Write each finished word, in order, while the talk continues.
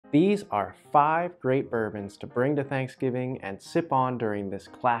These are 5 great bourbons to bring to Thanksgiving and sip on during this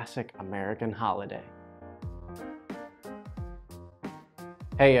classic American holiday.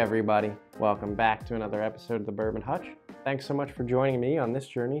 Hey everybody, welcome back to another episode of the Bourbon Hutch. Thanks so much for joining me on this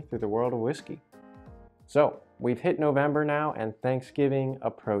journey through the world of whiskey. So, we've hit November now and Thanksgiving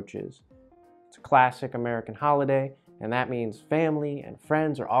approaches. It's a classic American holiday, and that means family and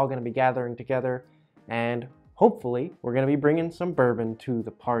friends are all going to be gathering together, and hopefully we're going to be bringing some bourbon to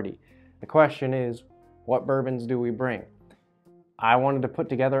the party. The question is, what bourbons do we bring? I wanted to put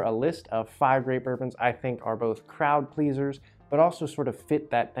together a list of 5 great bourbons I think are both crowd pleasers, but also sort of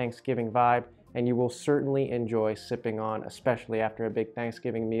fit that Thanksgiving vibe, and you will certainly enjoy sipping on, especially after a big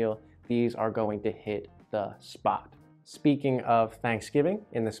Thanksgiving meal. These are going to hit the spot. Speaking of Thanksgiving,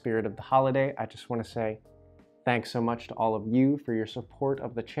 in the spirit of the holiday, I just want to say thanks so much to all of you for your support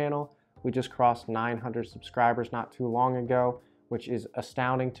of the channel. We just crossed 900 subscribers not too long ago, which is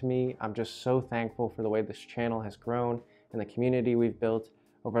astounding to me. I'm just so thankful for the way this channel has grown and the community we've built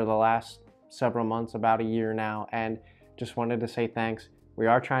over the last several months, about a year now, and just wanted to say thanks. We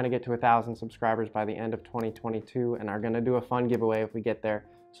are trying to get to 1,000 subscribers by the end of 2022 and are going to do a fun giveaway if we get there.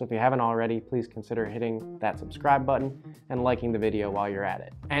 So if you haven't already, please consider hitting that subscribe button and liking the video while you're at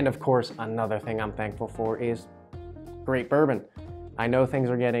it. And of course, another thing I'm thankful for is great bourbon. I know things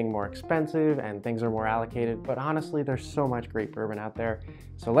are getting more expensive and things are more allocated, but honestly, there's so much great bourbon out there.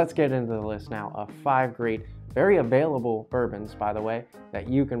 So let's get into the list now of 5 great, very available bourbons, by the way, that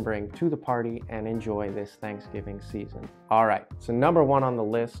you can bring to the party and enjoy this Thanksgiving season. All right, so number 1 on the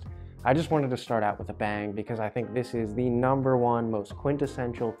list, I just wanted to start out with a bang because I think this is the number 1 most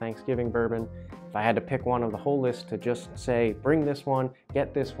quintessential Thanksgiving bourbon. If I had to pick one of the whole list to just say, bring this one,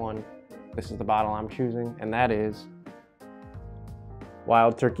 get this one, this is the bottle I'm choosing, and that is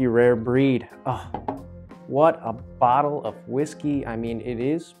Wild Turkey Rare Breed. Oh, what a bottle of whiskey. I mean, it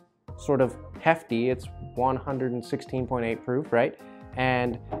is sort of hefty. It's 116.8 proof, right?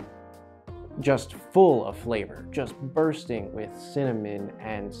 And just full of flavor, just bursting with cinnamon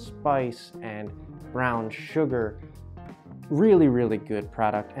and spice and brown sugar. Really, really good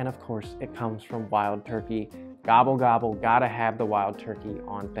product. And of course, it comes from Wild Turkey. Gobble, gobble, gotta have the Wild Turkey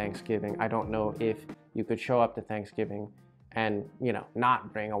on Thanksgiving. I don't know if you could show up to Thanksgiving and, you know,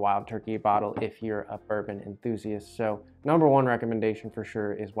 not bring a Wild Turkey bottle if you're a bourbon enthusiast. So number 1 recommendation for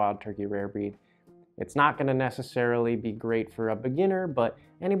sure is Wild Turkey Rare Breed. It's not going to necessarily be great for a beginner, but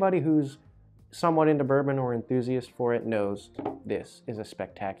anybody who's somewhat into bourbon or enthusiast for it knows this is a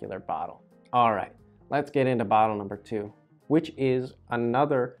spectacular bottle. All right, let's get into bottle number 2, which is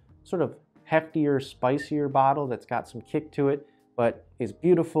another sort of heftier, spicier bottle that's got some kick to it, but is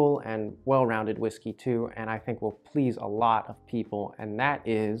beautiful and well-rounded whiskey too, and I think will please a lot of people, and that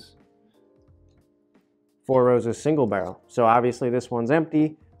is Four Roses Single Barrel. So obviously this one's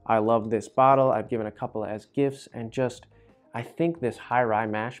empty. I love this bottle. I've given a couple as gifts, and just, I think this high rye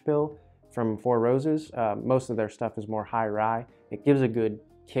mash bill from Four Roses, most of their stuff is more high rye. It gives a good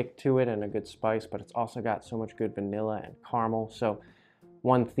kick to it and a good spice, but it's also got so much good vanilla and caramel. So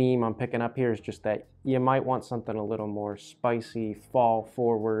one theme I'm picking up here is just that you might want something a little more spicy, fall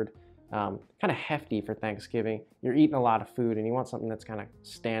forward, kind of hefty for Thanksgiving. You're eating a lot of food and you want something that's kind of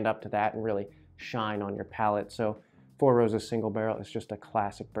stand up to that and really shine on your palate. So Four Roses Single Barrel is just a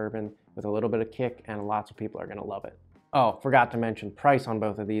classic bourbon with a little bit of kick, and lots of people are going to love it. Oh, forgot to mention price on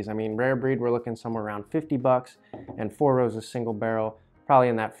both of these. I mean, Rare Breed, we're looking somewhere around 50 bucks, and Four Roses Single Barrel, probably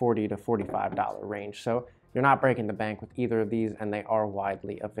in that $40 to $45 range. So you're not breaking the bank with either of these, and they are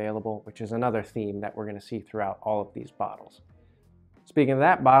widely available, which is another theme that we're going to see throughout all of these bottles. Speaking of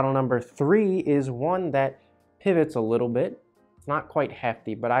that, bottle number 3 is one that pivots a little bit. It's not quite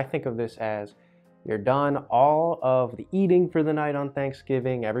hefty, but I think of this as you're done all of the eating for the night on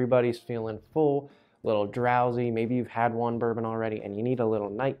Thanksgiving. Everybody's feeling full, a little drowsy. Maybe you've had one bourbon already, and you need a little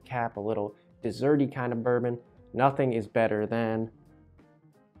nightcap, a little desserty kind of bourbon. Nothing is better than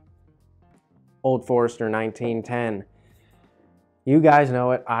Old Forester 1910. You guys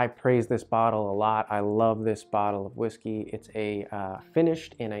know it. I praise this bottle a lot. I love this bottle of whiskey. It's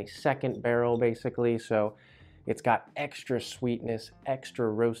finished in a second barrel, basically. So it's got extra sweetness, extra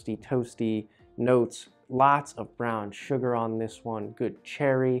roasty, toasty notes, lots of brown sugar on this one, good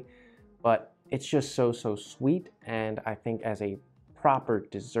cherry, but it's just so sweet. And I think as a proper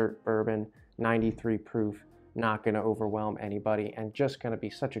dessert bourbon, 93 proof, not going to overwhelm anybody, and just going to be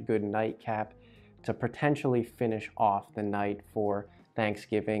such a good nightcap to potentially finish off the night for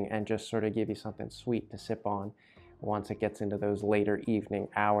Thanksgiving and just sort of give you something sweet to sip on once it gets into those later evening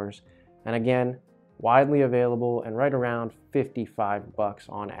hours. And again, widely available and right around 55 bucks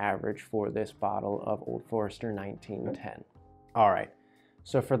on average for this bottle of Old Forester 1910. All right,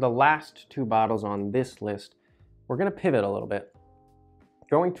 So for the last two bottles on this list, we're going to pivot a little bit,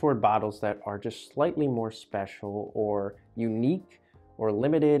 going toward bottles that are just slightly more special or unique or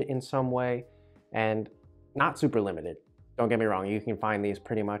limited in some way, and not super limited. Don't get me wrong, you can find these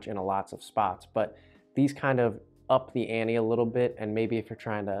pretty much in lots of spots, but these kind of up the ante a little bit, and maybe if you're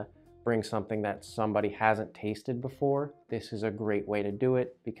trying to bring something that somebody hasn't tasted before, this is a great way to do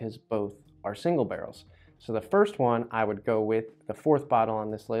it because both are single barrels. So the first one I would go with, the fourth bottle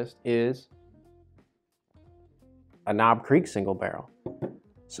on this list, is a Knob Creek single barrel.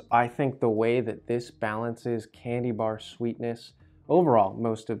 So I think the way that this balances candy bar sweetness, overall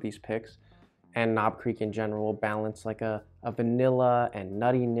most of these picks, and Knob Creek in general will balance like a vanilla and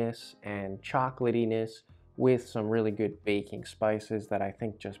nuttiness and chocolatiness with some really good baking spices that I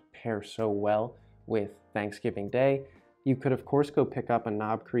think just pair so well with Thanksgiving Day. You could of course go pick up a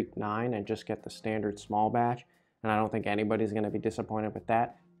Knob Creek 9 and just get the standard small batch, and I don't think anybody's going to be disappointed with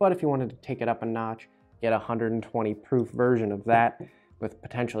that. But if you wanted to take it up a notch, get a 120 proof version of that with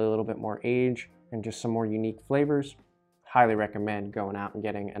potentially a little bit more age and just some more unique flavors, highly recommend going out and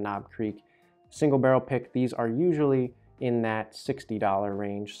getting a Knob Creek single barrel pick. These are usually in that $60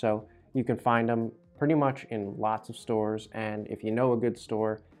 range, so you can find them pretty much in lots of stores, and if you know a good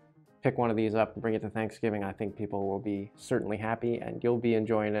store, pick one of these up and bring it to Thanksgiving. I think people will be certainly happy and you'll be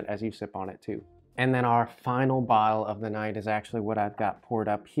enjoying it as you sip on it too. And then our final bottle of the night is actually what I've got poured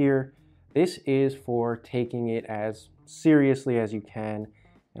up here. This is for taking it as seriously as you can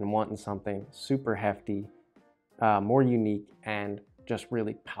and wanting something super hefty, more unique, and just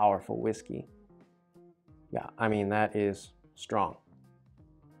really powerful whiskey. Yeah, I mean, that is strong.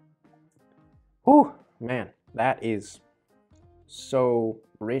 Whew, man, that is so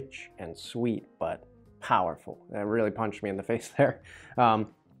rich and sweet, but powerful. That really punched me in the face there. All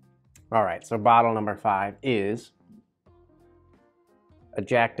right, so bottle number 5 is a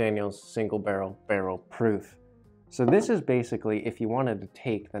Jack Daniel's single barrel proof. So this is basically if you wanted to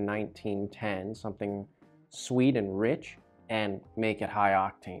take the 1910, something sweet and rich, and make it high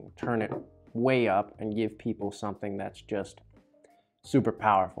octane, turn it way up and give people something that's just super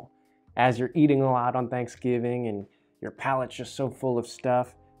powerful. As you're eating a lot on Thanksgiving and your palate's just so full of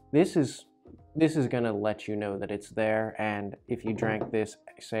stuff, this is gonna let you know that it's there. And if you drank this,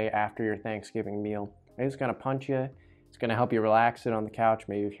 say after your Thanksgiving meal, it's gonna punch you. It's gonna help you relax, sit on the couch.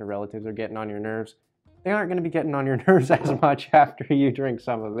 Maybe if your relatives are getting on your nerves, they aren't gonna be getting on your nerves as much after you drink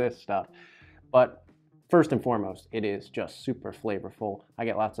some of this stuff. But first and foremost, it is just super flavorful. I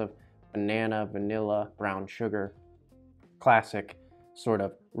get lots of banana, vanilla, brown sugar, classic sort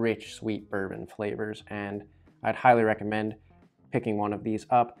of rich, sweet bourbon flavors, and I'd highly recommend picking one of these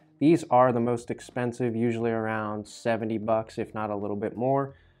up. These are the most expensive, usually around 70 bucks, if not a little bit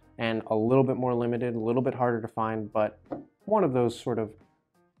more, and a little bit more limited, a little bit harder to find, but one of those sort of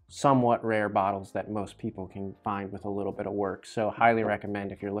somewhat rare bottles that most people can find with a little bit of work. So highly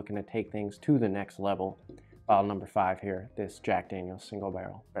recommend if you're looking to take things to the next level. Bottle number 5 here, this Jack Daniel's single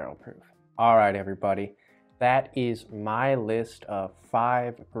barrel proof. All right, everybody. That is my list of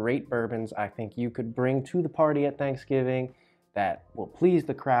 5 great bourbons I think you could bring to the party at Thanksgiving that will please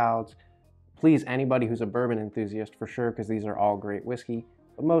the crowds, please anybody who's a bourbon enthusiast for sure, because these are all great whiskey,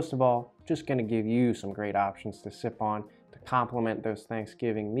 but most of all, just gonna give you some great options to sip on to complement those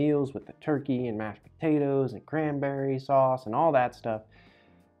Thanksgiving meals with the turkey and mashed potatoes and cranberry sauce and all that stuff.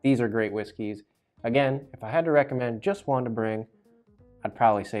 These are great whiskeys. Again, if I had to recommend just one to bring, I'd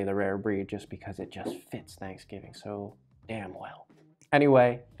probably say the Rare Breed, just because it just fits Thanksgiving so damn well.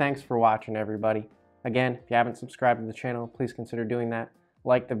 Anyway, thanks for watching, everybody. Again, if you haven't subscribed to the channel, please consider doing that.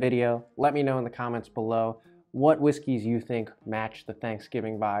 Like the video. Let me know in the comments below what whiskeys you think match the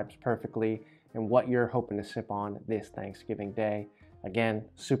Thanksgiving vibes perfectly and what you're hoping to sip on this Thanksgiving Day. Again,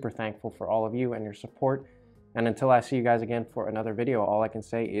 super thankful for all of you and your support. And until I see you guys again for another video, all I can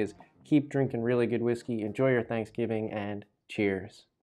say is keep drinking really good whiskey, enjoy your Thanksgiving, and cheers.